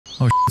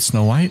Oh,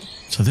 Snow White.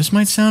 So this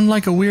might sound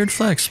like a weird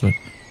flex, but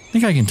I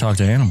think I can talk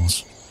to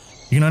animals.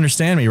 You can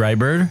understand me, right,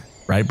 bird?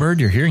 Right, bird?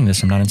 You're hearing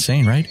this. I'm not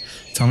insane, right?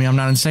 Tell me I'm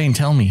not insane.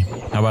 Tell me.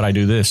 How about I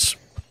do this?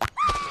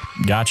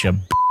 Gotcha.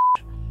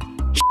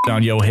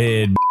 On your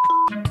head.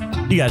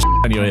 You got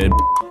on your head.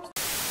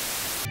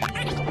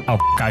 Oh,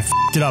 I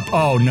f***ed it up.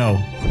 Oh,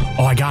 no.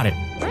 Oh, I got it.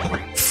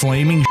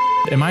 Flaming.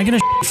 Am I gonna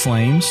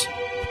flames?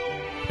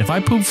 If I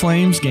poop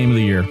flames, game of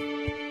the year.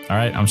 All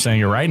right, I'm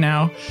saying it right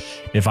now.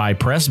 If I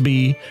press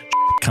B,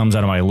 comes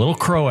out of my little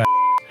crow ass,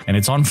 and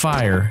it's on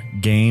fire,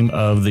 game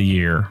of the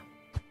year.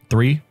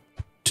 3,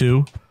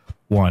 2,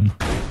 1.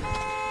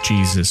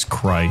 Jesus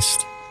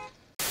Christ.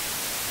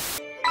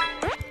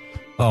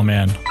 Oh,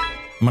 man.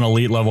 I'm an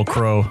elite level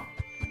crow.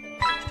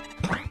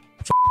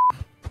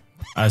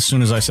 As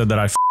soon as I said that,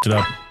 I f***ed it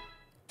up.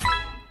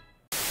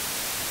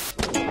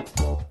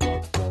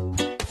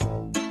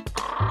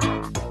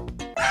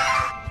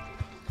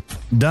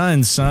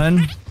 Done,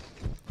 son.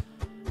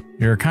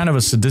 You're kind of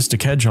a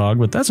sadistic hedgehog,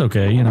 but that's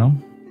okay, you know.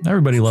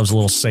 Everybody loves a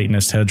little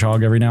Satanist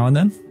hedgehog every now and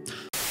then.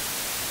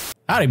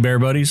 Howdy, bear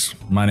buddies.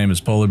 My name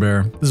is Polar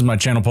Bear. This is my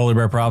channel,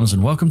 PolarBearProblems,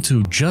 and welcome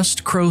to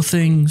Just Crow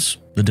Things,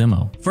 the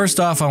demo. First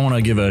off, I want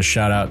to give a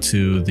shout out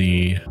to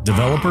the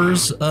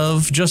developers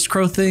of Just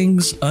Crow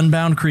Things,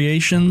 Unbound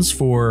Creations,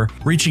 for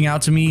reaching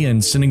out to me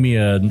and sending me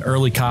an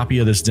early copy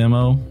of this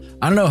demo.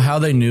 I don't know how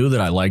they knew that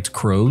I liked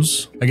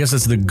crows. I guess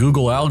it's the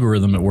Google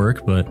algorithm at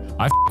work, but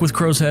I f with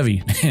crows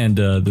heavy, and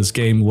this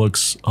game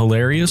looks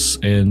hilarious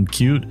and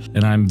cute,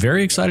 and I'm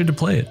very excited to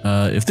play it.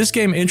 If this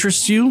game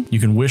interests you, you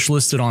can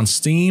wishlist it on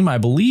Steam. I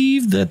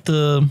believe that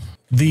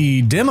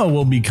the demo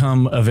will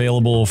become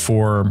available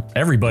for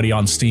everybody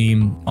on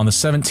Steam on the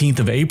 17th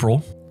of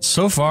April.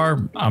 So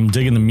far, I'm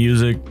digging the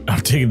music,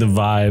 I'm digging the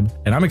vibe,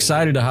 and I'm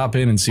excited to hop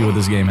in and see what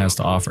this game has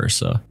to offer.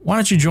 So why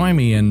don't you join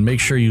me and make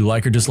sure you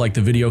like or dislike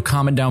the video,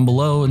 comment down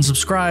below, and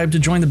subscribe to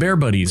join the Bear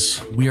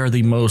Buddies. We are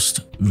the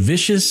most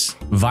vicious,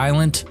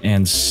 violent,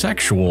 and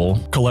sexual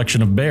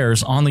collection of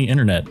bears on the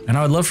internet, and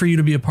I would love for you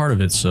to be a part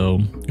of it. So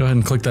go ahead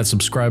and click that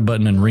subscribe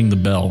button and ring the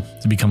bell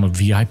to become a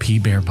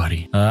VIP Bear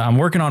Buddy. I'm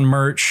working on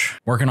merch,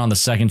 working on the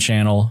second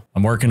channel,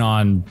 I'm working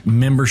on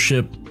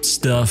membership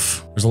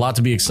stuff. There's a lot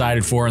to be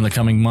excited for in the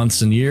coming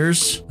months and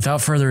years.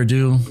 Without further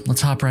ado,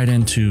 let's hop right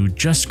into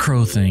Just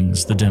Crow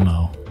Things, the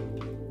demo.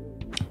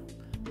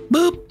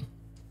 Boop.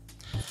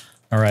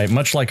 All right,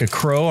 much like a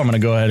crow, I'm gonna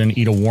go ahead and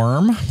eat a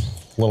worm. A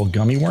little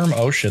gummy worm.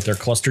 Oh shit, they're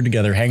clustered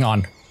together. Hang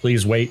on,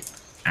 please wait.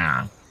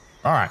 Ah.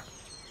 All right.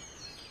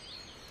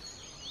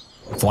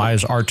 Fly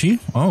is RT.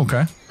 Oh,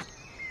 okay.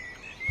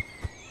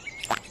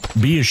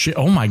 B is shit.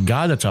 Oh my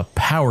god, that's a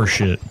power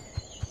shit.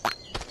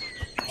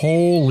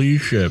 Holy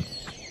shit.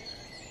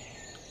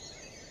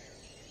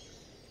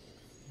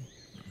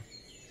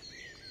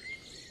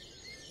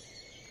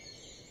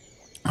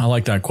 I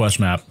like that quest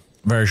map.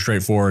 Very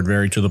straightforward,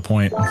 very to the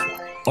point.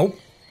 Oh.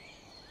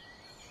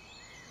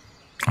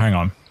 Hang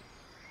on.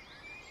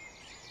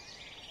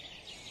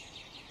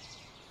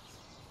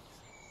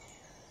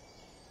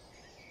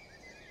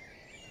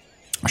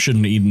 I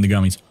shouldn't have eaten the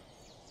gummies.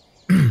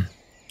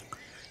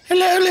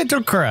 Hello,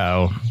 little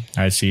crow.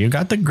 I see you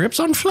got the grips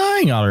on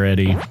flying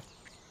already.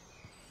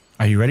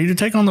 Are you ready to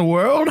take on the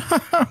world?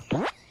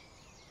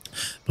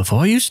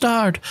 Before you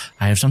start,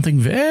 I have something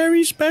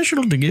very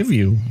special to give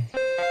you.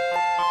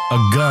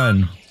 A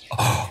gun.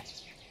 Oh,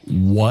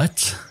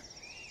 what?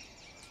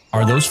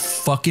 Are those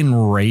fucking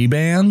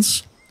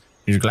Ray-Bans?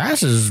 These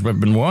glasses have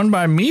been worn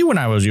by me when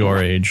I was your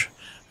age.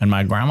 And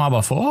my grandma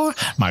before.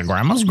 My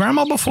grandma's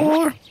grandma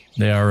before.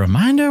 They are a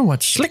reminder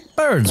what slick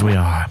birds we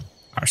are.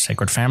 Our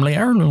sacred family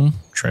heirloom.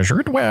 Treasure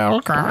it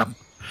well, Carp.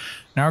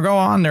 Now go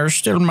on, there's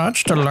still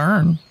much to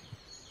learn.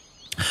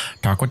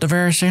 Talk with the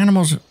various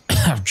animals.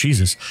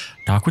 Jesus.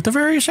 Talk with the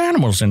various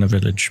animals in the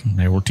village.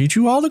 They will teach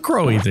you all the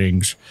crowy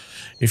things.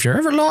 If you're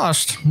ever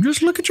lost,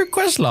 just look at your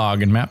quest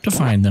log and map to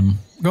find them.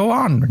 Go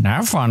on and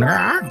have fun.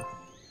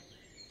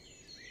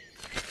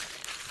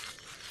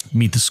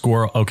 Meet the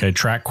squirrel. Okay,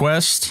 track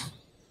quest.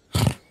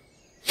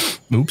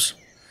 Oops.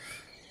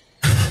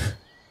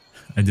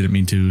 I didn't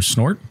mean to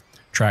snort.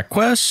 Track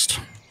quest.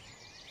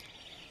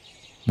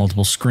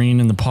 Multiple screen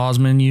in the pause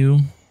menu.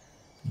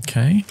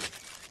 Okay.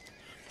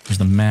 There's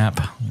the map.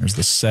 There's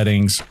the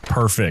settings.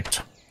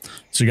 Perfect.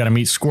 So you got to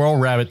meet squirrel,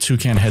 rabbit,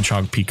 toucan,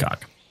 hedgehog,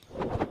 peacock.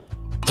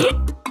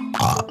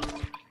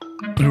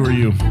 Who are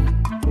you?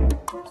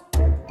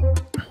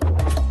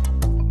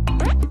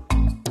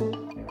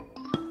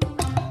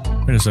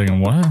 Wait a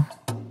second, what?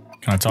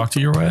 Can I talk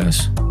to your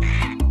ass?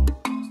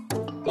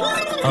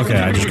 Okay,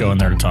 I just go in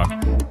there to talk.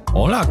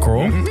 Hola,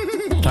 crow.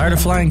 Tired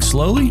of flying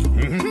slowly?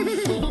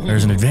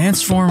 There's an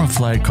advanced form of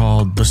flight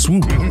called the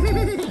swoop.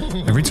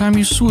 Every time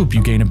you swoop,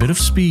 you gain a bit of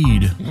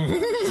speed.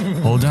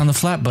 Hold down the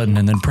flat button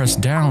and then press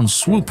down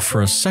swoop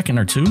for a second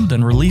or two,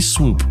 then release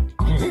swoop.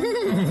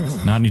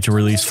 Not need to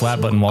release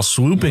flat button while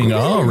swooping.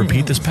 Oh,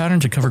 repeat this pattern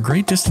to cover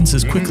great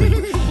distances quickly.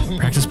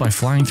 Practice by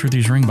flying through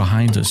these rings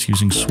behind us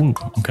using swoop,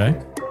 okay?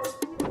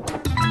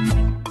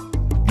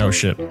 Oh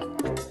shit.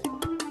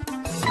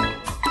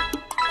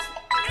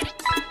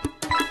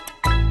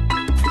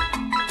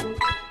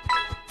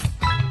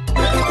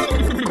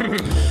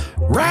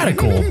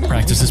 Radical.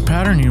 Practice this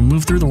pattern and you'll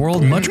move through the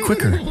world much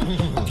quicker.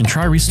 You can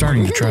try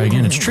restarting to try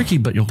again. It's tricky,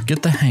 but you'll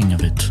get the hang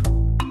of it.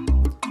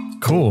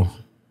 Cool.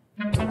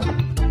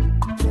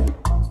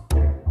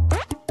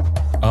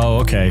 Oh,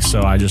 okay,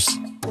 so I just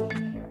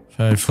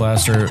fly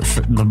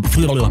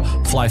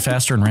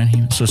faster and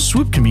ran. So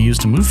swoop can be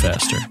used to move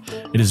faster.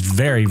 It is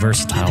very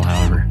versatile,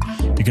 however.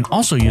 You can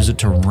also use it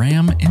to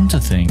ram into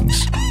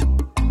things.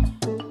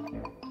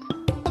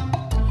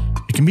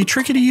 It can be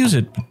tricky to use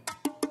it.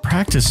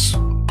 Practice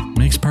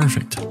makes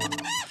perfect.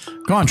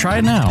 Go on, try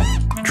it now.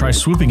 Try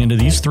swooping into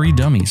these 3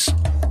 dummies.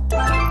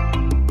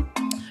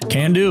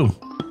 Can do.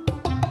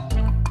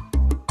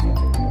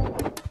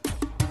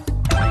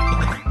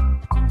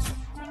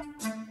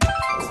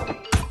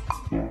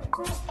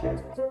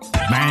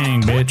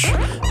 Bang,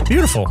 bitch.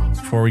 Beautiful.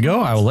 Before we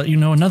go, I will let you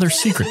know another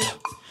secret.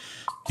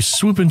 You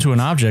swoop into an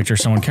object or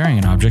someone carrying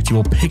an object, you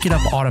will pick it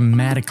up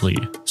automatically.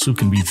 Swoop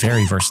can be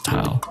very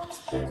versatile.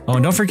 Oh,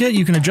 and don't forget,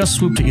 you can adjust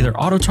swoop to either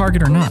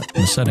auto-target or not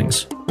in the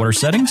settings. What are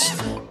settings?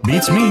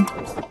 Beats me.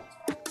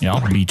 Yeah,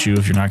 I'll beat you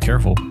if you're not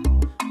careful.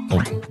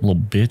 Little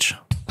bitch.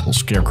 Little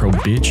scarecrow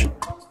bitch.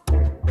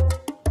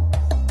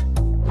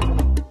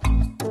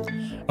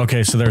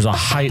 Okay, so there's a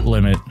height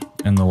limit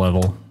in the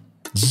level.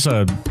 Is this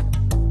a...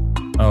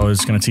 Oh,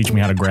 it's going to teach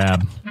me how to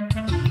grab.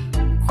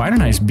 Quite a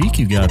nice beak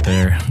you got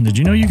there. Did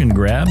you know you can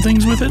grab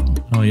things with it?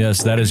 Oh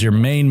yes, that is your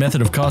main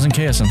method of causing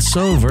chaos and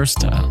so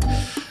versatile.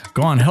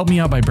 Go on, help me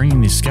out by bringing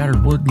these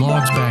scattered wood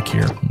logs back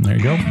here. There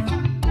you go.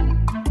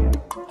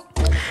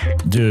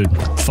 Dude,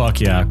 fuck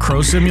yeah.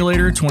 Crow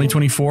Simulator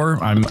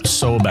 2024, I'm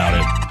so about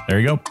it. There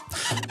you go.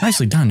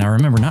 Nicely done. Now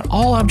remember, not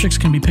all objects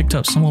can be picked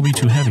up. Some will be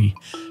too heavy.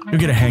 You'll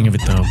get a hang of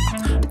it though.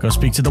 Go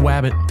speak to the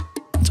Wabbit.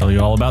 Tell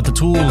you all about the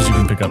tools you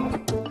can pick up.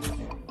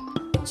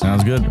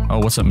 Sounds good. Oh,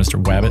 what's up,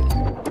 Mr. Wabbit?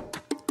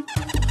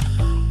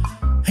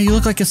 Hey, you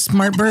look like a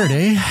smart bird,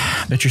 eh?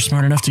 Bet you're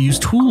smart enough to use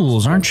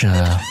tools, aren't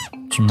ya?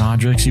 Some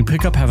objects you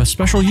pick up have a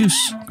special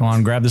use. Go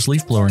on, grab this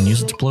leaf blower and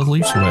use it to blow the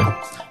leaves away.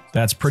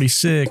 That's pretty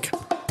sick.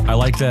 I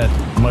like that,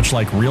 much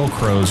like real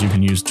crows, you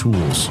can use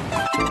tools.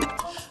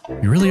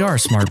 You really are a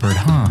smart bird,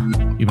 huh?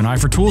 You have an eye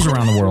for tools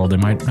around the world. They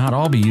might not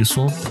all be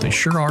useful, but they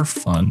sure are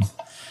fun.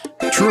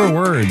 Truer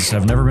words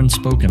have never been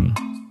spoken.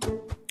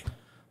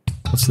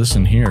 What's this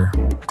in here?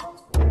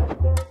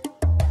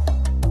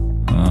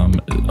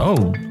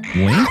 Oh,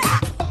 Link?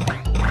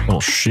 Oh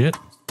shit.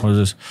 What is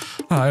this?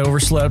 I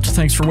overslept.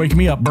 Thanks for waking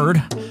me up,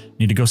 bird.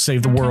 Need to go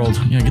save the world.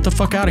 Yeah, get the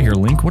fuck out of here,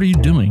 Link. What are you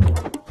doing?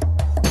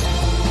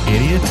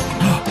 Idiot.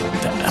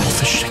 The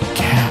elfish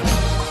cap.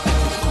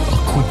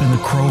 Equipping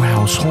the crow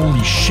house.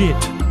 Holy shit.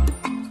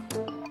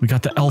 We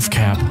got the elf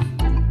cap.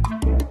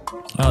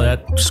 Oh,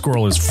 that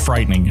squirrel is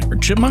frightening. Or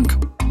chipmunk?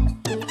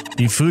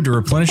 Eat food to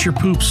replenish your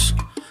poops.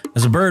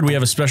 As a bird, we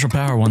have a special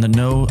power, one that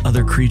no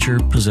other creature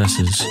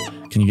possesses.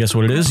 Can you guess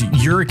what it is?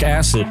 Uric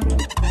acid.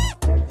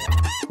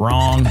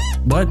 Wrong.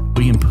 What?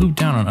 We can poop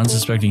down on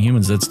unsuspecting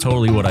humans. That's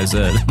totally what I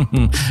said.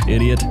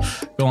 Idiot.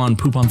 Go on,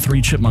 poop on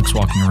 3 chipmunks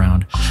walking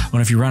around.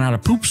 When if you run out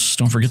of poops,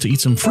 don't forget to eat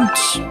some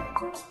fruits.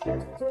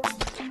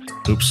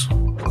 Oops.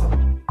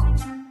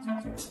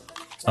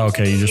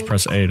 Okay, you just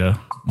press A to...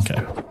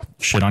 Okay.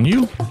 Shit on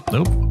you.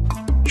 Nope.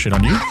 Shit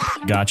on you.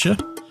 Gotcha.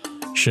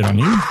 Shit on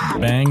you.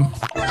 Bang.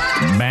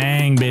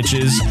 Bang,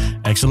 bitches.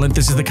 Excellent.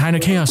 This is the kind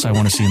of chaos I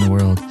want to see in the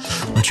world.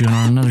 Let you in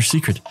on another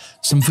secret.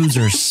 Some foods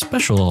are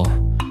special.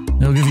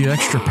 They'll give you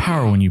extra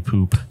power when you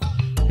poop.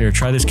 Here,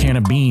 try this can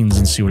of beans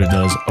and see what it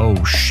does.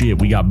 Oh shit,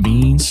 we got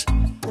beans.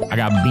 I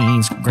got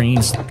beans,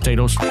 greens,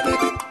 potatoes.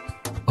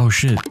 Oh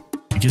shit.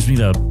 It gives me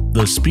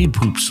the speed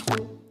poops.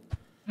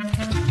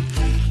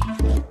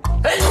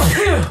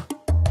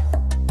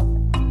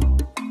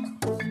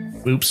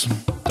 Oops.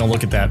 Don't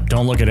look at that.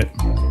 Don't look at it.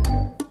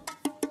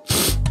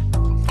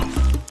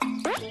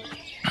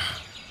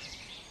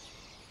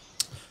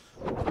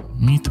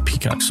 Meet the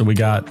peacock. So we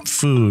got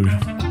food.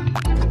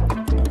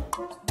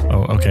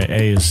 Oh, okay.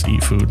 A is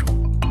eat food.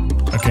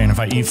 Okay, and if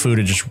I eat food,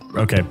 it just...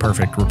 Okay,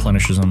 perfect.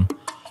 Replenishes them.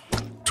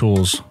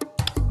 Tools.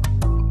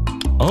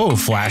 Oh,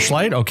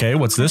 flashlight. Okay,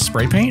 what's this?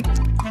 Spray paint?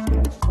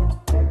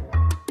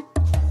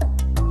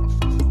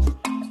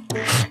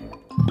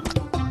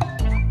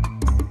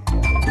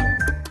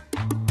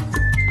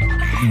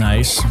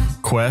 Nice.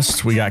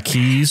 Quest. We got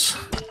keys.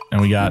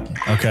 And we got...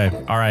 Okay.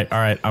 All right.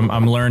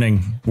 I'm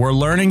learning. We're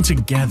learning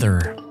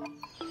together.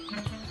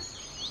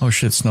 Oh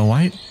shit, Snow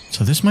White.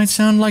 So this might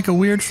sound like a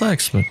weird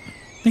flex, but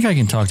I think I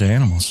can talk to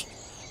animals.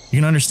 You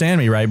can understand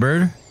me, right,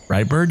 bird?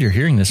 Right, bird? You're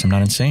hearing this. I'm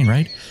not insane,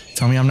 right?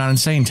 Tell me I'm not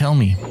insane. Tell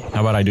me.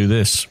 How about I do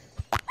this?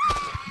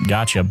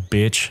 Gotcha,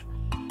 bitch.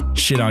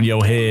 Shit on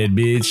your head,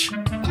 bitch.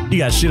 You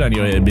got shit on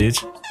your head,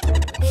 bitch.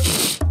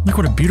 Look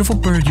what a beautiful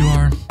bird you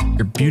are.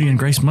 Your beauty and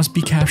grace must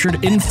be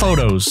captured in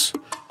photos.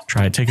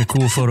 Try it. Take a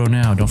cool photo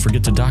now. Don't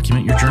forget to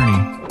document your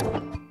journey.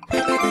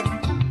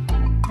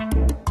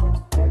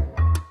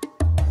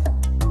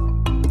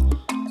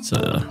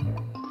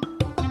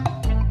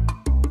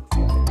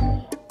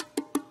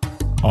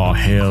 Oh,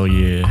 hell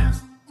yeah.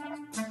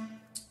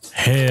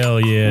 Hell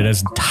yeah,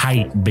 that's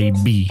tight,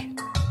 baby.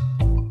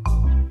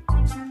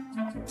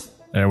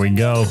 There we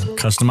go.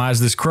 Customize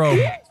this crow.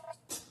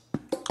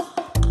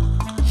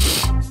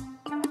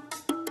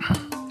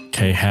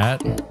 Okay,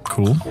 hat.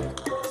 Cool.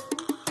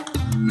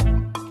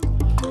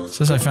 It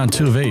says I found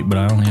 2 of 8, but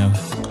I only have...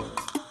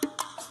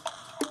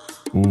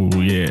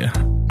 Ooh, yeah.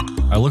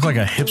 I look like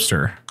a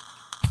hipster.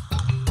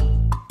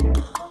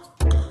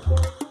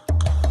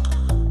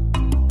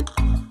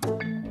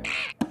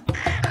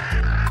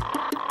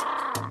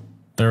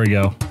 There we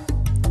go.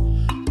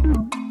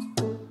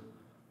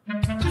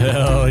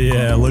 Hell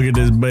yeah, look at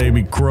this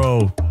baby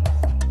crow.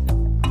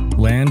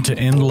 Land to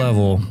end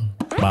level.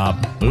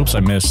 Bob. Oops, I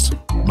missed.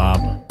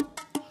 Bob.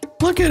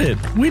 Look at it.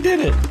 We did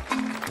it.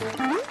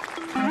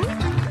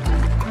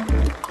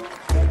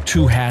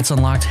 2 hats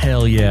unlocked.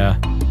 Hell yeah.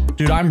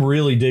 Dude, I'm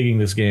really digging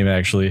this game,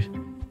 actually.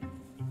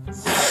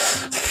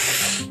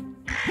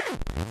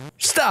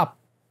 Stop.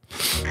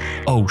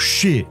 Oh,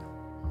 shit.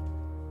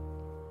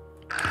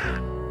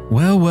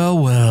 Well, well,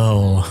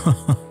 well.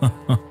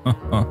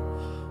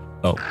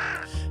 Oh.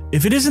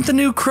 If it isn't the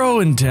new crow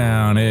in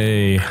town,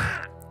 eh?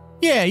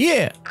 Yeah,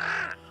 yeah.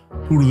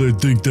 Who do they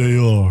think they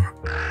are?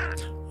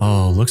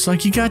 Oh, looks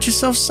like you got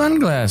yourself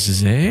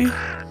sunglasses, eh?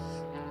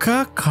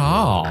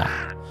 Caw.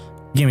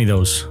 Give me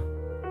those.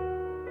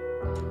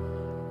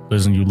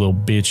 Listen, you little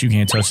bitch, you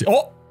can't touch it.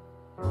 Oh!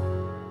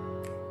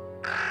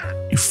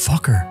 You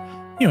fucker.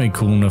 You ain't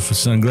cool enough for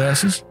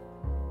sunglasses.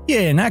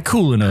 Yeah, not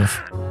cool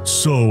enough.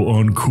 So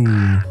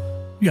uncool.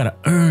 You gotta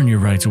earn your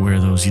right to wear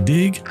those, you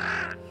dig?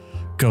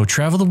 Go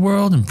travel the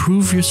world and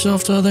prove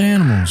yourself to other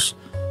animals.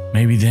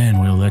 Maybe then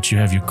we'll let you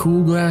have your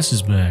cool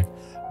glasses back.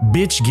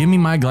 Bitch, give me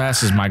my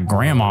glasses. My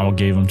grandma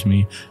gave them to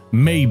me.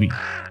 Maybe.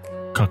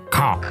 Caw.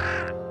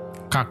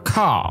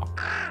 Caw.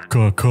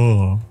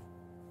 Caw.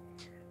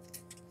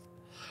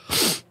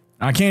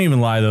 I can't even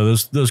lie though,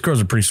 those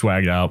crows are pretty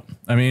swagged out.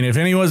 I mean, if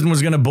anyone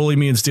was gonna bully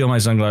me and steal my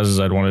sunglasses,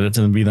 I'd wanted it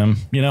to be them,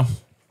 you know?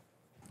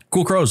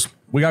 Cool crows.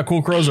 We got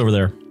cool crows over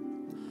there.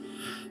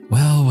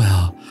 Well,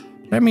 well,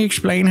 let me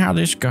explain how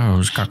this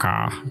goes,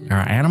 Caw. There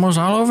are animals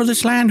all over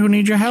this land who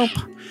need your help.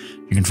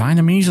 You can find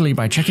them easily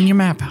by checking your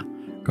map.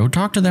 Go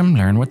talk to them,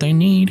 learn what they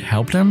need,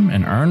 help them,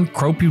 and earn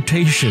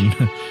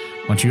Crowputation.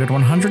 Once you get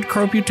 100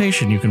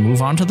 Crowputation, you can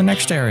move on to the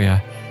next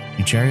area.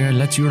 Each area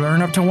lets you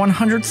earn up to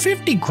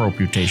 150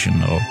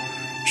 Crowputation, though.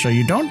 So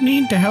you don't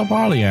need to help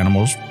all the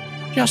animals,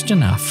 just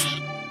enough.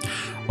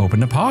 Open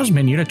the pause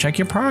menu to check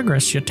your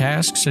progress, your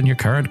tasks, and your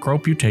current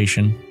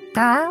Crowputation.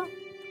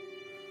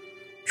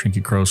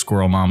 Trinket crow,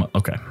 squirrel mama.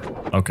 Okay.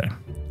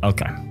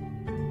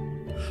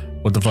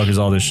 What the fuck is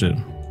all this shit?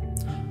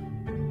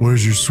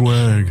 Where's your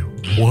swag?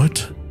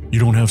 What? You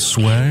don't have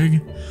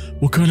swag?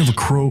 What kind of a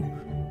crow?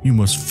 You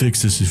must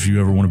fix this if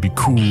you ever want to be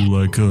cool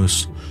like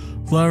us.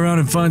 Fly around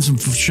and find some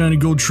shiny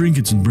gold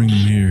trinkets and bring them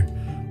here.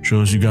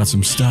 Shows you got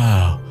some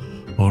style.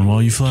 Oh, and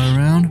while you fly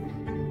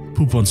around,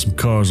 poop on some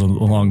cars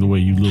along the way,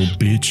 you little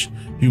bitch.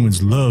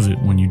 Humans love it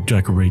when you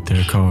decorate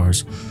their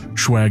cars.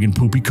 Swag and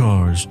poopy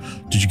cars.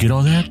 Did you get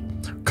all that?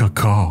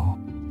 Caw.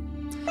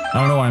 I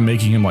don't know why I'm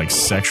making him like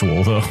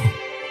sexual though.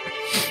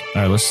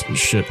 Alright, let's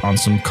shit on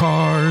some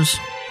cars.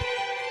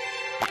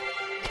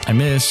 I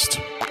missed.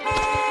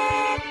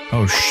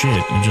 Oh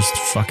shit, you just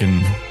fucking...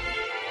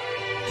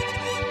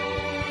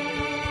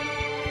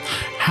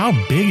 How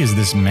big is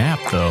this map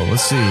though?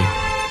 Let's see.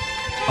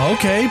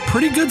 Okay,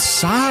 pretty good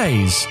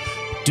size.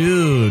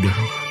 Dude.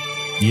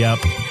 Yep.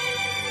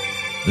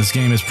 This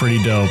game is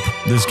pretty dope.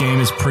 This game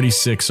is pretty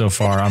sick so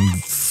far. I'm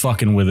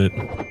fucking with it.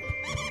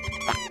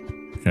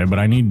 Okay, but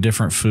I need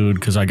different food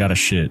because I gotta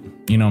shit.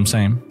 You know what I'm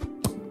saying?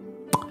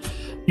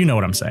 You know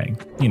what I'm saying.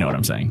 You know what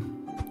I'm saying.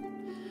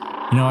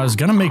 You know, I was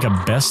gonna make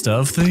a best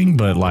of thing,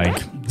 but like,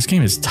 this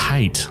game is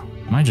tight.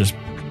 I might just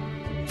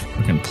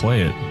fucking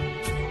play it.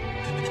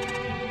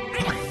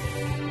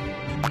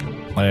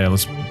 Oh yeah,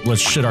 let's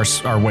shit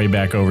our way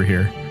back over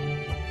here.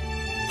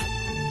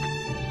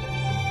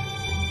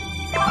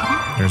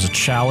 There's a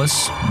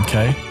chalice,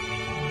 okay.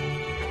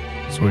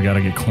 So we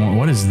gotta get corn.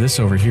 What is this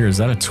over here? Is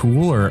that a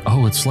tool or...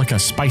 Oh, it's like a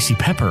spicy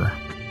pepper.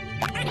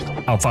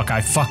 Oh, fuck,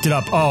 I fucked it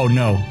up. Oh,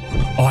 no.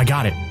 Oh, I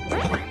got it.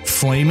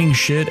 Flaming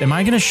shit. Am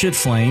I gonna shit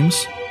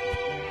flames?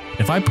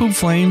 If I poop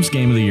flames,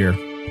 game of the year.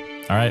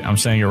 All right, I'm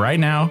saying it right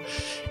now.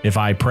 If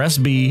I press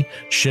B,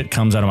 shit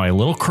comes out of my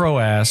little crow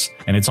ass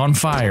and it's on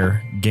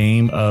fire,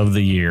 game of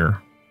the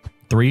year.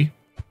 3,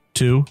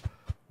 2,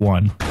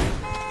 1.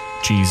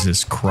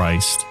 Jesus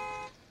Christ.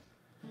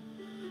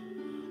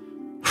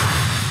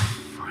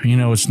 You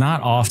know, it's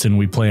not often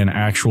we play an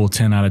actual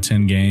 10 out of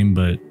 10 game,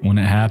 but when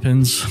it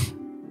happens,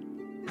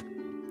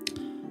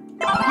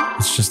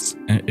 it's just,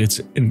 it's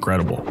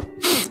incredible.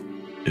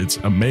 It's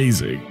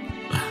amazing.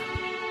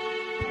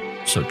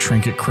 So,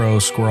 Trinket Crow,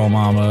 Squirrel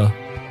Mama.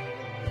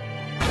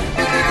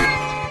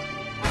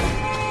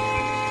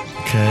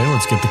 Okay,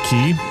 let's get the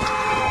key.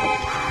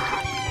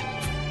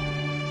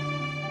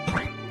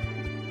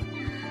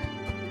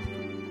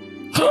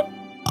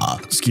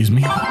 Excuse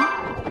me.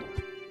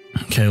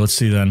 Okay, let's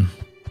see then.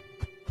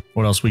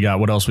 What else we got?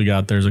 What else we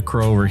got? There's a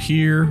crow over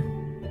here.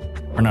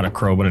 Or not a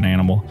crow, but an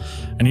animal.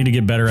 I need to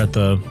get better at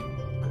the...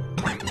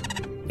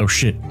 Oh,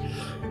 shit.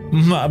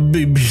 My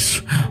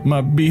babies.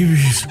 My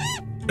babies.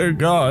 They're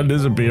gone,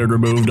 disappeared,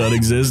 removed,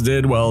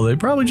 unexisted. Well, they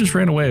probably just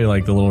ran away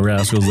like the little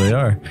rascals they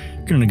are.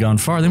 Couldn't have gone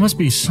far. They must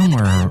be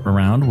somewhere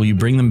around. Will you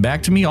bring them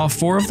back to me, all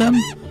 4 of them?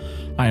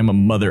 I am a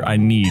mother. I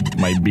need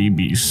my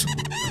babies.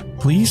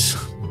 Please?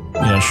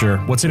 Yeah, sure.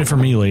 What's in it for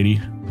me, lady?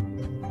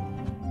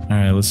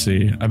 Alright, let's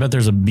see. I bet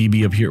there's a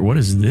BB up here. What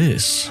is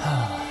this?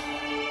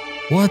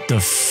 What the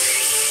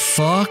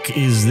fuck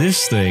is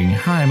this thing?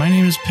 Hi, my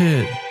name is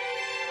Pitt.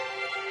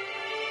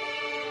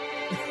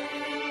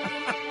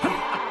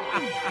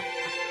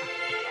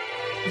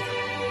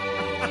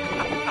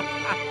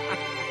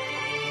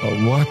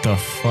 What the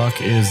fuck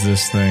is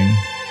this thing?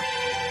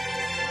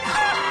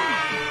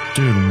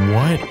 Dude,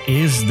 what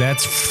is...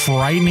 That's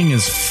frightening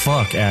as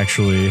fuck,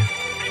 actually.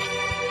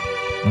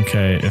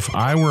 Okay, if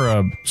I were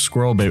a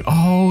squirrel baby...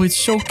 Oh, it's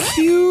so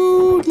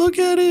cute! Look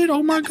at it!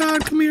 Oh my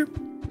god, come here.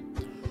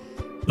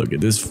 Look at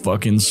this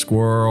fucking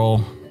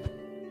squirrel.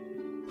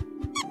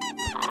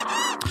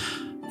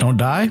 Don't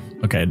die?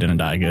 Okay, it didn't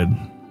die, good.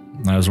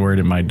 I was worried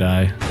it might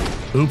die.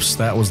 Oops,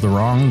 that was the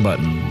wrong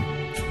button.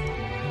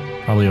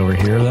 Probably over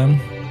here,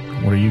 then.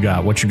 What do you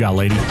got? What you got,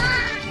 lady?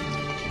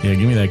 Yeah,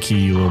 give me that key,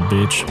 you little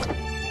bitch.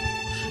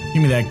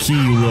 Give me that key,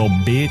 you little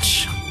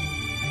bitch.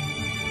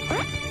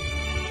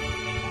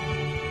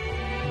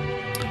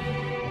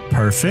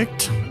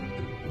 Perfect.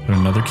 Put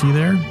another key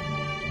there.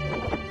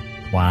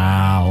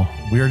 Wow.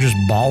 We are just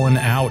balling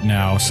out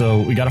now.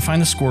 So we gotta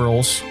find the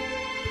squirrels.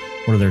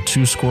 What are there,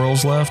 2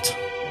 squirrels left?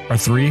 Or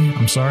 3,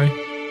 I'm sorry.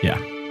 Yeah.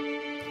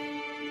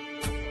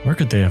 Where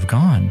could they have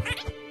gone?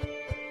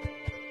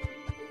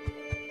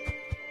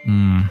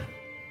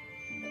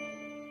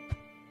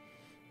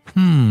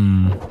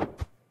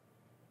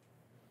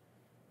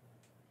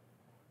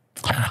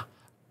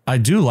 I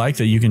do like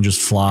that you can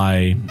just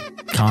fly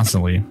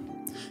constantly.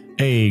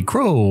 Hey,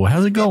 Crow,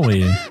 how's it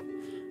going?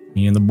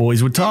 Me and the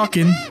boys were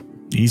talking.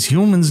 These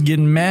humans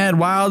getting mad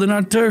wild in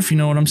our turf, you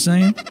know what I'm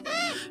saying?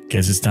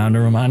 Guess it's time to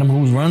remind them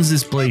who runs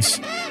this place.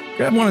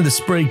 Grab one of the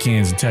spray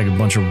cans and tag a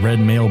bunch of red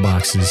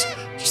mailboxes,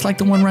 just like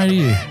the one right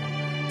here.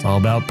 It's all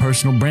about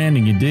personal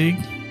branding, you dig?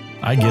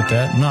 I get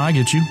that. No, I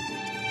get you.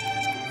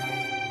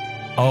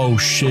 Oh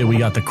shit, we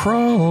got the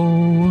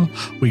crow.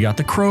 We got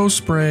the crow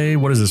spray.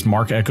 What is this?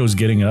 Mark Echo's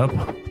getting up?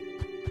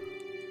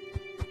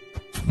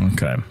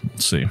 Okay,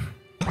 let's see.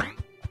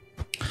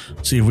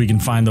 See if we can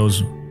find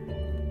those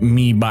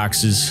me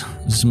boxes.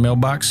 Is this a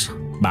mailbox?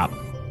 Bop.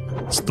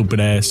 Stupid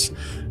ass.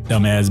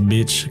 Dumb ass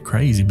bitch.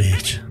 Crazy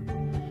bitch.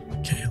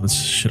 Okay, let's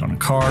shit on a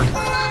car. Is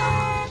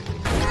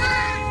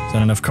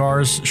that enough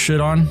cars?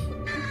 Shit on?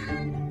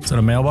 Is that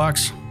a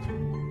mailbox?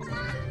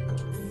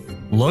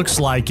 Looks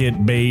like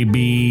it,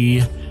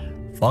 baby.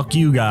 Fuck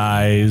you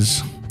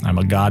guys. I'm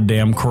a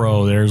goddamn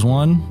crow. There's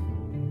one.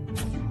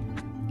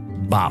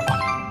 Bop.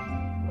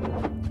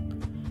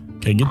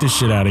 Okay, get this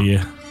shit out of you.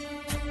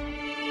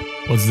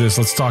 What's this?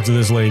 Let's talk to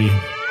this lady.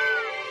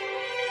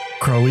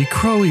 Crowy,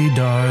 crowy,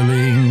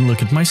 darling.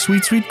 Look at my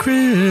sweet, sweet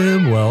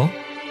crib. Well,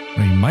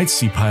 where you might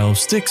see pile of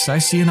sticks, I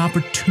see an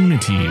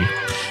opportunity.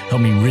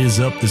 Help me riz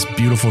up this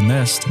beautiful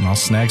nest, and I'll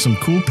snag some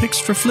cool pics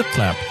for Flip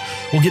Clap.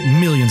 We'll get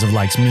millions of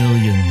likes,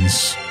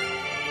 millions.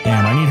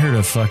 Damn, I need her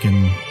to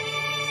fucking...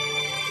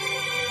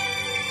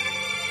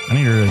 I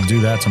need her to do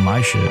that to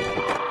my shit.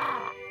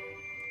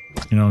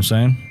 You know what I'm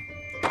saying?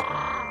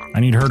 I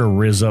need her to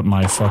riz up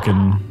my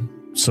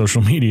fucking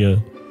social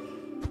media.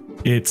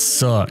 It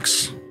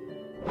sucks.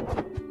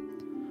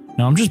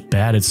 No, I'm just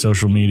bad at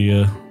social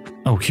media.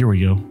 Oh, here we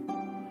go.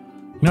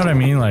 You know what I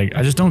mean? Like,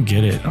 I just don't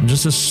get it. I'm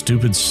just a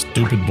stupid,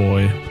 stupid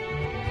boy.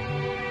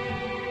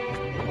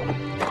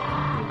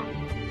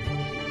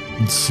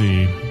 Let's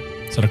see.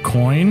 Is that a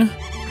coin?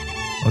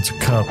 Oh, it's a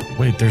cup.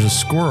 Wait, there's a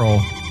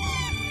squirrel.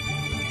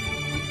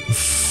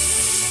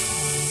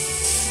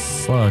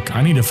 Fuck,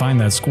 I need to find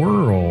that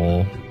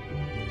squirrel.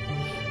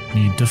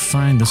 Need to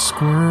find the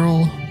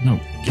squirrel. No,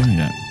 give me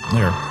that.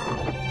 There.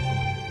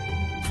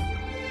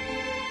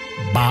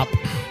 Bop.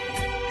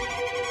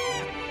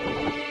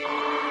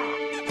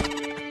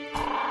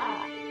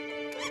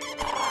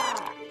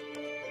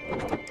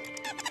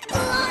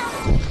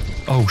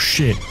 Oh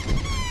shit.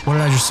 What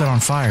did I just set on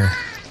fire?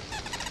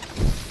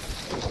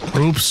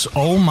 Oops.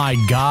 Oh my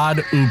god.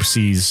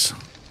 Oopsies.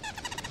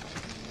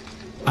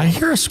 I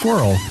hear a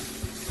squirrel.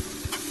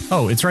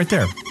 Oh, it's right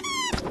there.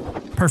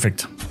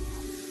 Perfect.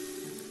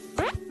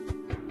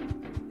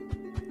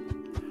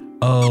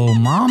 Oh,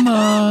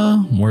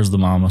 mama. Where's the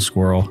mama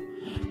squirrel?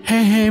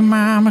 Hey, hey,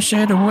 mama,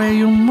 say the way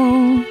you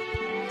move.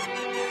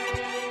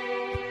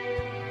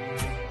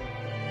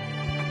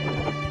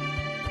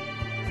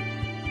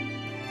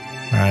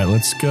 Alright,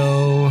 let's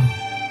go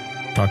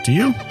talk to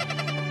you.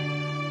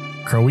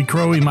 Crowy,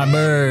 crowy, my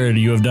bird,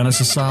 you have done us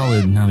a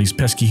solid. Now these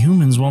pesky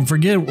humans won't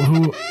forget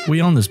who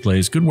we own this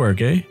place. Good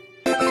work, eh?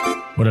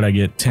 What did I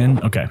get?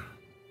 10? Okay.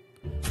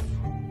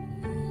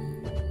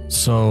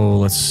 So,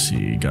 let's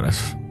see. Got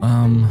us.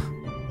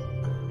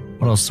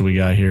 What else do we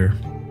got here?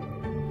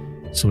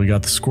 So we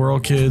got the squirrel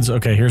kids.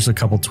 Okay, here's a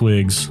couple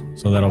twigs.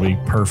 So that'll be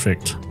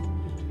perfect.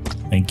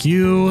 Thank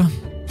you.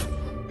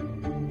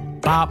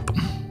 Bop.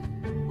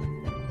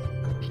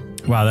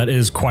 Wow, that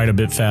is quite a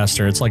bit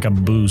faster. It's like a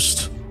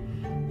boost.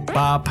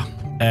 Bop.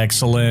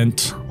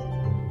 Excellent.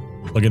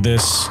 Look at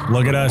this.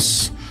 Look at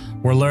us.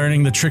 We're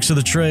learning the tricks of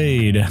the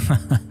trade.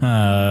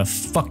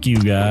 Fuck you,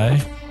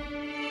 guy.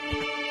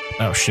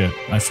 Oh shit,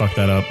 I fucked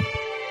that up.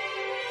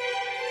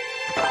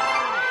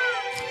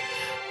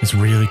 It's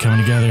really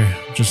coming together.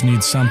 Just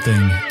need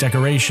something.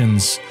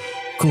 Decorations.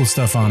 Cool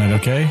stuff on it,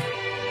 okay?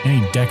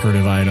 Any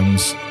decorative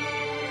items.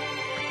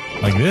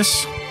 Like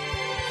this?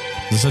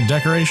 Is this a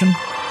decoration?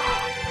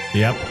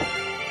 Yep.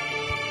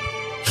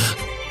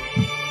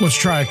 Let's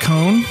try a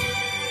cone.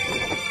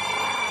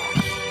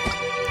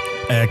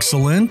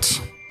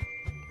 Excellent.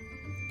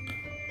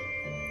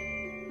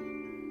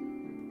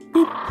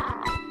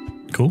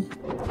 Boop. Cool.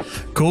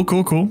 Cool,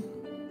 cool, cool.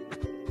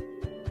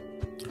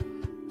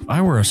 If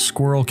I were a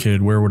squirrel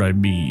kid, where would I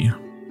be?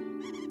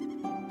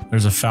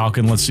 There's a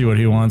falcon. Let's see what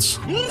he wants.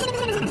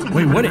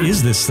 Wait, what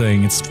is this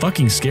thing? It's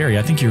fucking scary.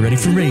 I think you're ready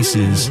for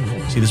races.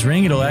 See this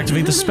ring? It'll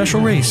activate the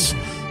special race.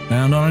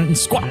 Land on it and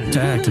squat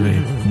to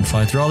activate. And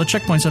fly through all the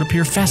checkpoints that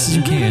appear fast as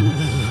you can.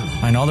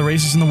 Find all the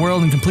races in the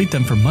world and complete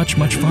them for much,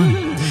 much fun.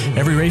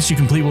 Every race you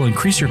complete will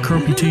increase your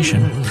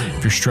Crowputation.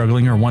 If you're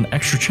struggling or want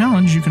extra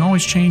challenge, you can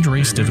always change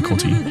race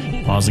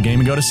difficulty. Pause the game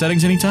and go to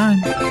settings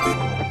anytime.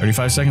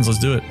 35 seconds, let's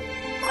do it.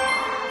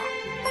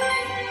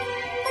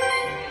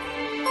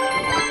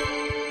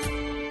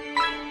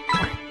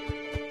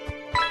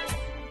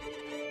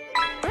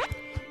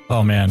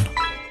 Oh man,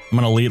 I'm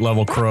an elite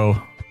level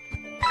crow.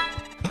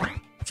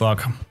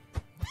 Fuck.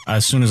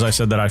 As soon as I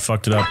said that, I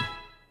fucked it up.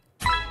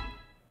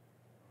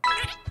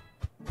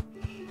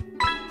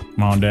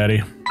 Come on,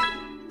 daddy.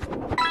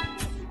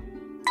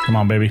 Come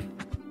on, baby.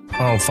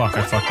 Oh, fuck,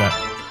 I fucked that.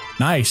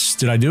 Nice.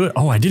 Did I do it?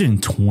 Oh, I did it in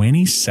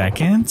 20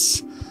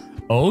 seconds?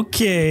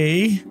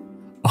 Okay.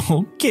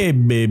 Okay,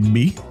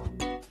 baby.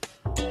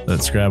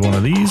 Let's grab one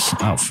of these.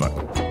 Oh, fuck.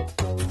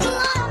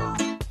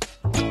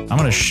 I'm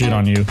gonna shit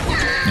on you.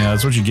 Yeah,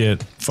 that's what you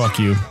get. Fuck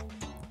you.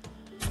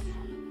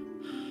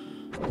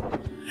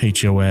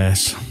 Hate your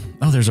ass.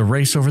 Oh, there's a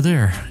race over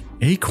there.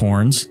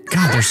 Acorns.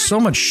 God, there's so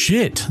much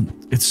shit.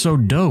 It's so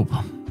dope.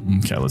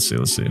 Okay, let's see,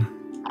 let's see.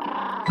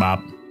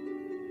 Bop.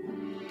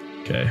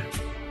 Okay.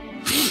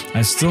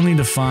 I still need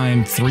to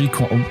find three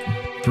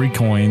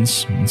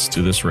coins. Let's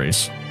do this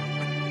race.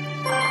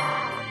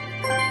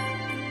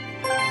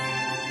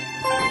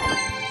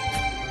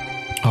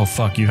 Oh,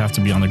 fuck, you have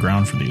to be on the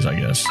ground for these, I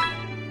guess.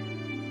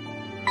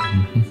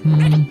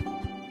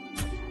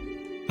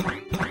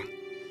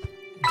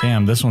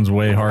 Damn, this one's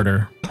way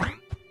harder.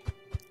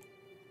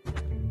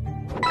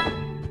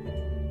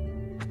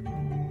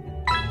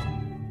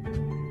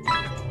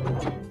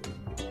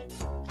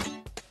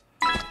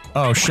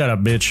 Oh, shut up,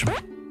 bitch.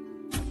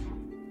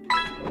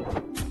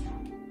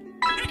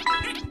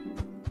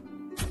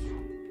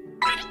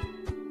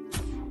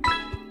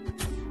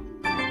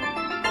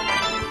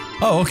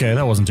 Oh, okay,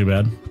 that wasn't too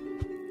bad.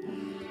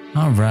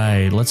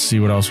 Alright, let's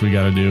see what else we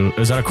gotta do.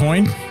 Is that a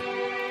coin?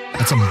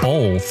 That's a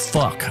bowl.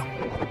 Fuck.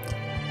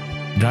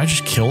 Did I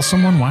just kill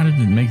someone? Why did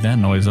it make that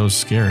noise? That was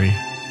scary.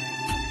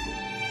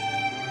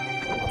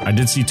 I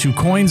did see 2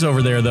 coins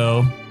over there,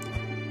 though.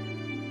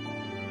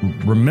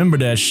 Remember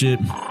that shit.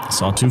 I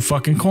saw 2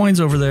 fucking coins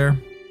over there.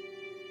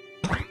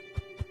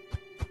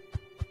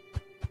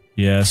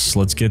 Yes,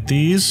 let's get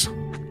these.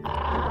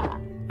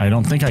 I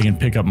don't think I can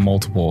pick up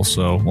multiple,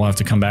 so we'll have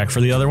to come back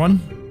for the other one.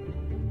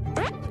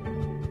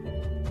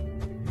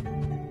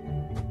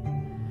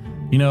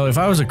 You know, if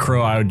I was a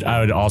crow, I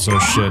would also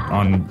shit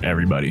on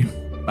everybody.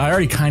 I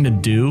already kind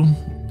of do,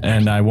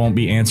 and I won't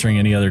be answering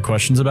any other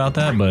questions about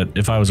that, but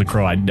if I was a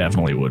crow, I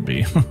definitely would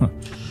be.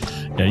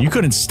 Yeah, you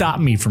couldn't stop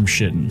me from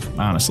shitting,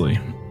 honestly.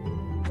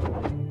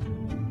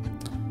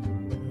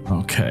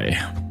 Okay.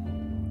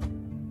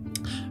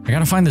 I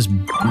gotta find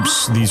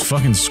these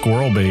fucking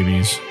squirrel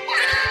babies.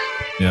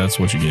 Yeah, that's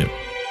what you get.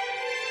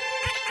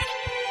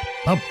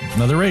 Oh,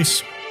 another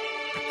race.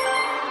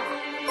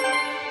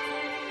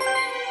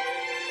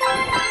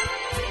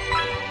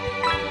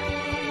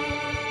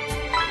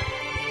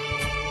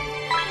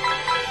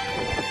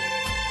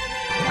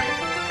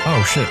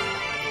 Oh, shit.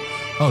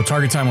 Oh,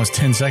 target time was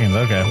 10 seconds.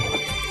 Okay.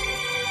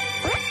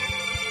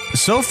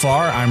 So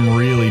far, I'm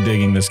really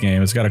digging this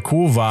game. It's got a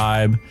cool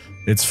vibe.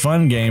 It's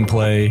fun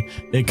gameplay.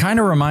 It kind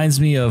of reminds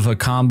me of a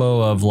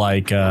combo of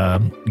like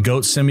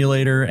Goat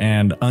Simulator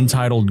and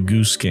Untitled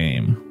Goose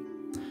game.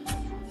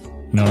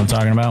 You know what I'm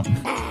talking about?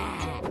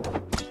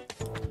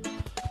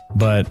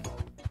 But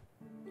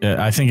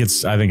I think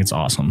it's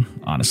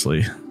awesome,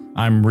 honestly.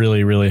 I'm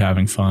really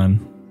having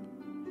fun.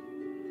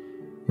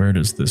 Where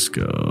does this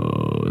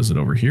go? Is it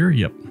over here?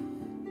 Yep.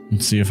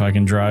 Let's see if I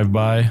can drive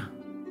by.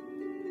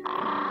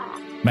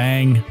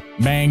 Bang.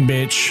 Bang,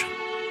 bitch.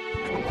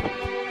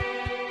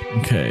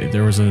 Okay,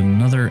 there was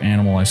another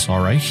animal I saw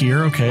right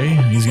here. Okay,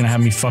 he's gonna have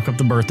me fuck up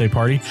the birthday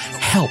party.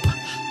 Help!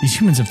 These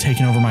humans have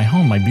taken over my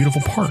home, my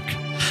beautiful park.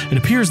 It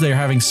appears they are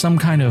having some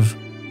kind of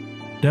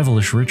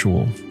devilish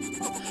ritual.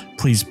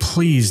 Please,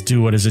 please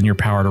do what is in your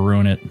power to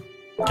ruin it.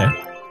 Okay.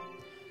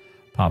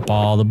 Pop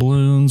all the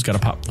balloons. Gotta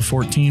pop the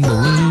 14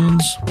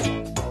 balloons.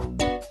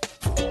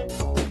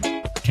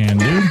 Can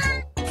do.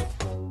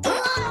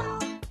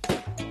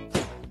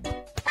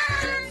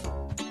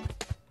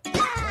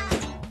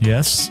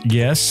 Yes,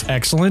 yes,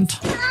 excellent.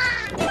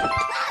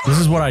 This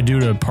is what I do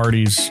to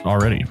parties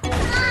already.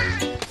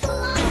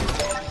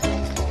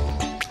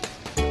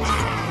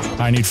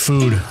 I need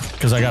food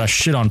because I gotta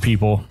shit on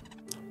people.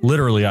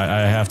 Literally, I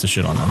have to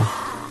shit on them.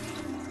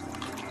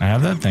 I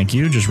have that, thank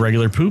you. Just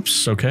regular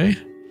poops, okay.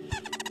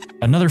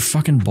 Another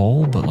fucking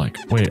bowl, but like,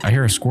 wait, I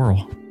hear a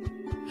squirrel.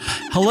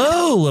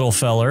 Hello, little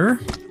feller.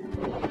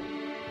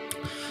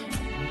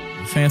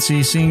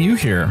 Fancy seeing you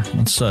here.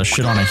 Let's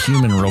shit on a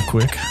human real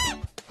quick.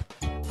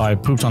 I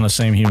pooped on the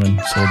same human,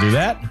 so we'll do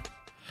that.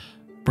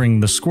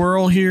 Bring the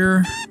squirrel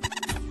here.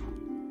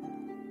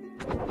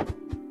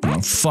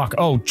 Oh, fuck.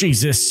 Oh,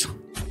 Jesus.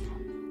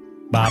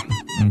 Bop.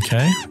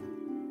 Okay.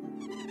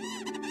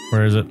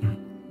 Where is it?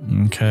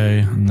 Okay,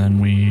 and then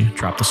we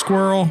drop the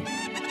squirrel.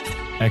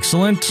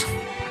 Excellent.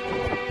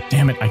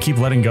 Damn it, I keep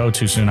letting go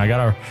too soon. I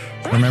gotta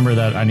remember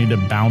that I need to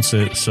bounce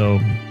it, so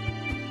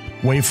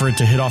wait for it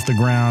to hit off the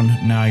ground.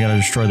 Now I gotta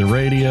destroy the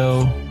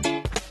radio.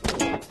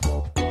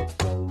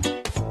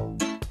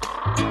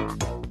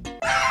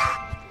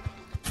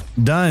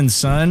 Done,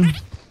 son.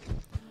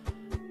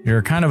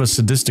 You're kind of a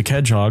sadistic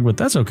hedgehog, but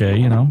that's okay,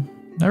 you know.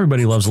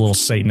 Everybody loves a little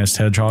Satanist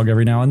hedgehog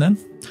every now and then.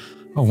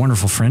 Oh,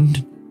 wonderful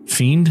friend.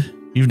 Fiend,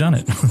 you've done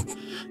it.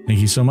 Thank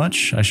you so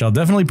much. I shall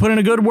definitely put in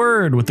a good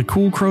word with the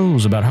cool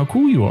crows about how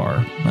cool you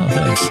are. Oh,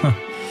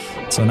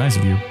 thanks. So nice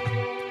of you.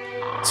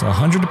 So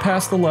 100 to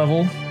pass the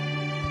level.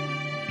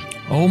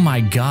 Oh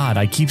my god,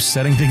 I keep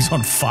setting things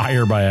on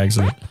fire by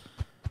accident.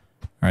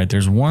 Alright,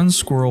 there's one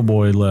squirrel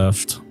boy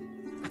left.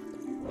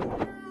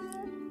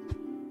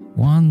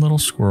 One little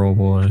squirrel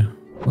boy.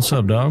 What's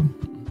up, dog?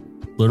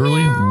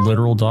 Literally?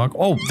 Literal dog?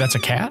 Oh, that's a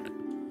cat?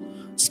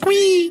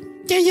 Squee!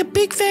 There's a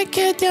big fat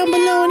cat down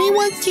below and he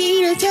wants to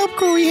eat us. Help,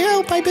 Crowy,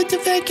 help! I bet the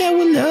fat cat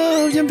will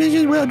love some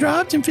fishes well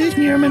dropped and fish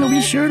near him and he'll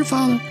be sure to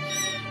follow.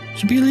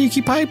 Should be a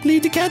leaky pipe,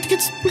 lead the cat to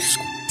get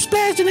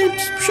splashed and then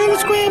sure to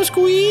scram,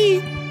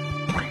 Squee!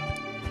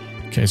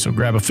 Okay, so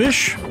grab a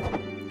fish.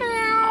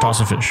 Toss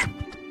a fish.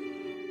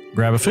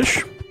 Grab a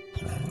fish.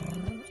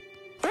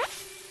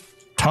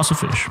 Toss a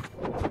fish.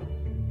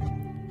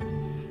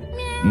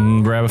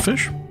 Grab a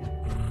fish.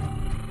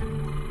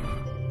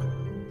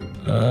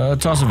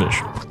 Toss a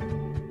fish.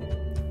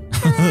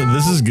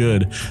 This is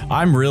good.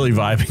 I'm really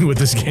vibing with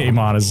this game,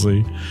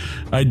 honestly.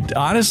 I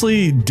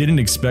honestly didn't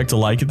expect to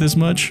like it this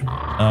much.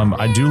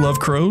 I do love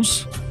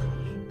crows,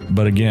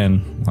 but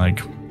again, like,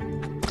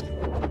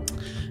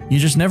 you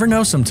just never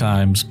know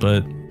sometimes,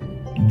 but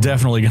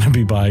definitely gonna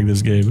be buying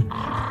this game.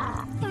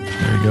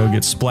 There you go,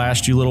 get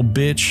splashed, you little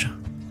bitch.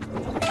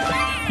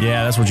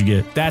 Yeah, that's what you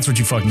get. That's what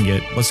you fucking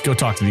get. Let's go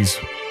talk to these.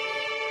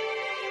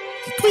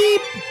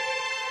 Squeep!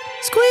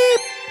 Squeep!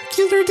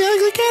 Killed her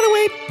ugly cat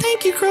away.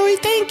 Thank you, Crowy,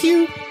 thank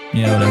you.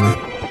 Yeah, whatever.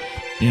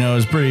 You know,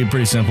 it's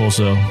pretty simple,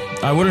 so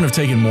I wouldn't have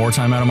taken more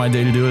time out of my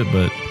day to do it,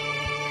 but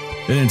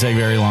it didn't take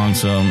very long,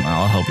 so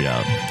I'll help you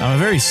out. I'm a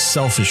very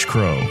selfish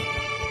crow.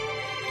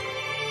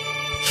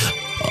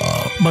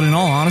 But in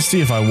all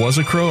honesty, if I was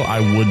a crow, I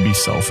would be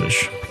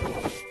selfish.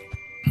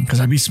 Because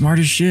I'd be smart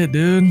as shit,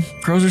 dude.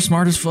 Crows are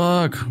smart as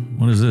fuck.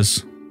 What is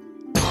this?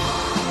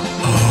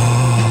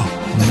 Oh,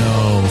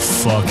 no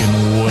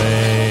fucking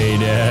way,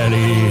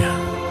 daddy.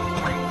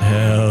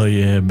 Hell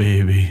yeah,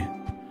 baby.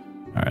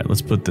 Alright,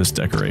 let's put this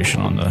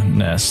decoration on the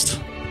nest.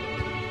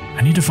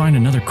 I need to find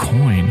another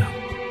coin.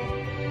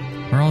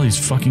 Where are all these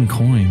fucking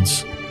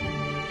coins?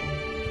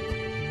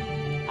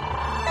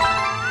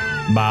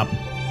 Bop.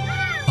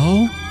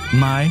 Oh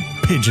my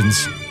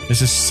pigeons.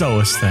 This is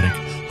so aesthetic.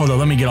 Hold on,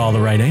 let me get all the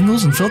right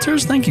angles and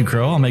filters. Thank you,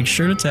 Crow. I'll make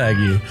sure to tag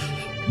you.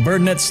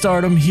 Birdnet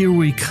stardom, here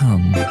we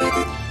come.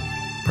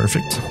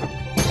 Perfect.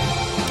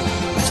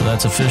 So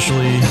that's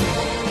officially...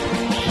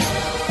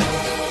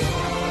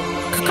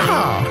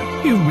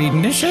 You've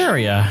beaten this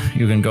area.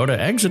 You can go to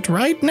exit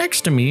right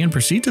next to me and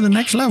proceed to the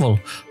next level.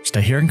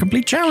 Stay here and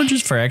complete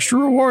challenges for extra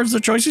rewards. The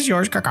choice is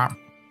yours, Kaka.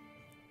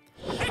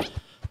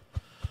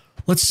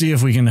 Let's see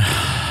if we can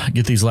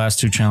get these last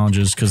two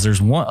challenges, because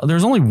there's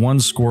only one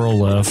squirrel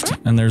left,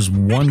 and there's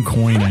one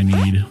coin I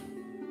need.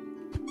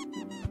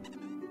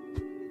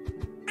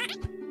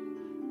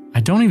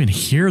 I don't even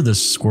hear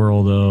this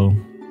squirrel, though.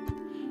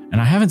 And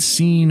I haven't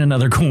seen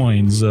another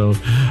coin, so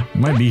we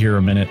might be here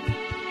a minute.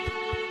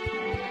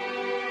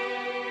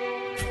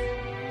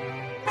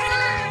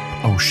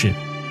 Oh, shit.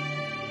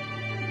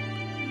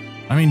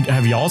 I mean,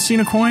 have y'all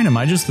seen a coin? Am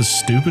I just the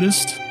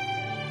stupidest?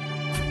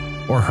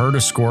 Or heard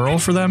a squirrel,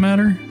 for that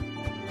matter?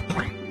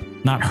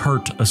 Not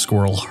hurt a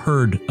squirrel,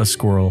 heard a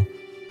squirrel.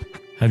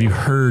 Have you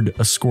heard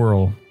a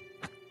squirrel?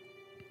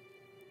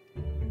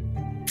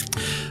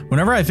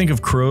 Whenever I think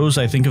of crows,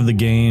 I think of the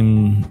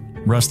game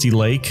Rusty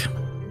Lake,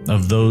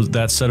 of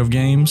that set of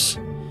games.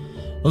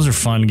 Those are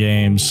fun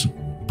games.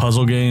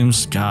 Puzzle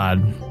games,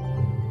 God.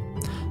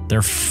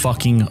 They're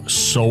fucking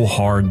so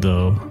hard,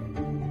 though.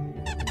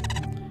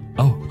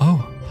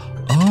 Oh.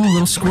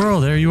 little squirrel.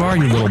 There you are,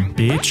 you little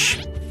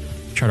bitch.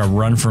 Try to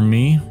run from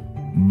me.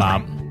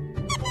 Bop.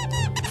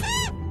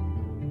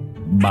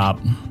 Bop.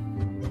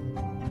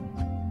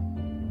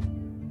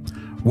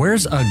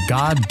 Where's a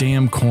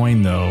goddamn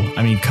coin, though?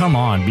 I mean, come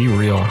on, be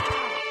real.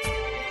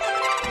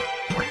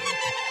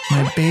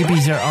 My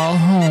babies are all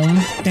home.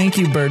 Thank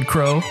you, Bird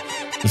Crow.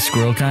 The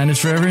squirrel kind is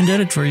forever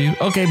indebted for you.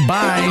 Okay,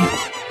 bye.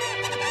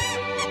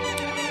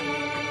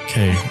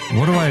 Okay,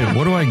 what do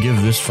I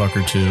give this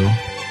fucker to?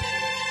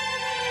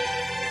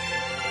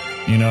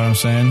 You know what I'm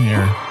saying?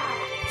 Here.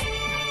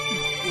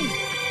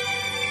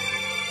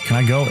 Can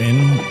I go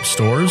in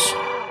stores?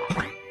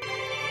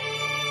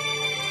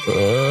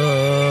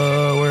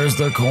 Where's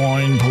the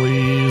coin,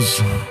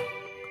 please?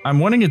 I'm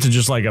wanting it to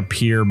just like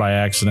appear by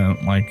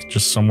accident, like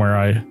just somewhere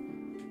I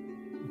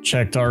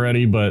checked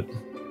already, but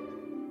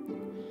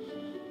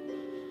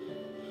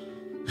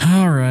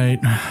all right.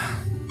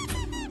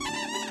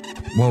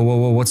 Whoa, whoa,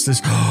 whoa, what's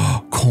this?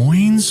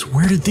 Coins?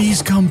 Where did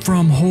these come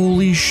from?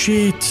 Holy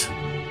shit.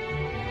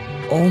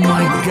 Oh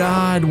my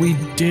god, we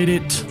did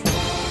it.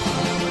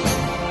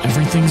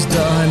 Everything's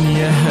done,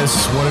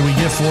 yes. What did we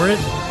get for it?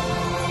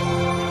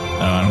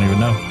 Oh, I don't even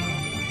know.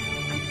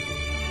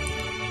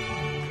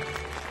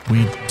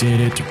 We did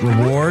it.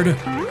 Reward?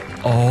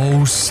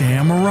 Oh,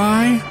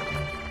 samurai?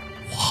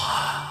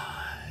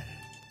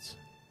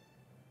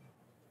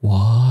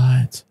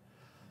 What?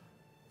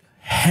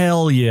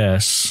 Hell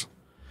yes.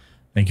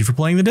 Thank you for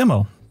playing the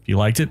demo. If you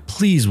liked it,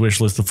 please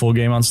wishlist the full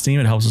game on Steam.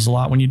 It helps us a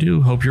lot when you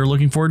do. Hope you're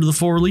looking forward to the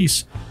full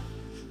release.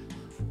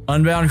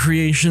 Unbound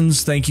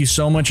Creations, thank you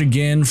so much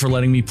again for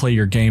letting me play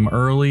your game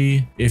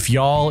early. If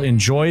y'all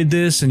enjoyed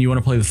this and you want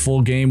to play the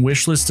full game,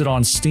 wishlist it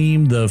on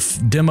Steam.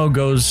 The demo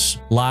goes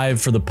live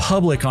for the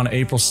public on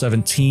April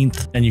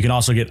 17th, and you can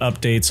also get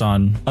updates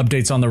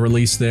on the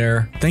release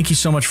there. Thank you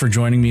so much for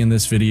joining me in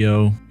this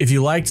video. If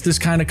you liked this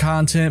kind of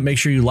content, make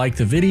sure you like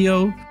the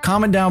video.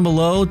 Comment down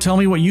below, tell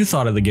me what you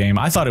thought of the game.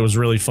 I thought it was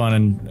really fun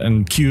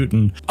and cute,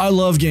 and I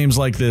love games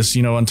like this,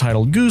 you know,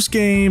 Untitled Goose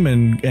Game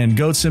and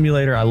Goat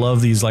Simulator. I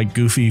love these like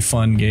goofy,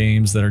 fun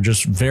games that are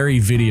just very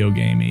video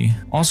gamey.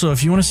 Also,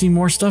 if you want to see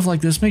more stuff like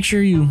this, make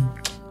sure you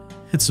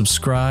hit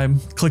subscribe,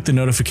 click the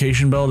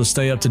notification bell to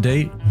stay up to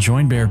date.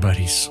 Join Bear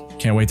Buddies.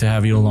 Can't wait to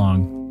have you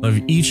along. Love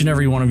each and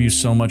every one of you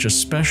so much,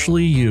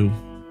 especially you.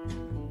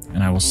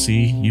 And I will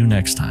see you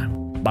next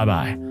time.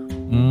 Bye-bye.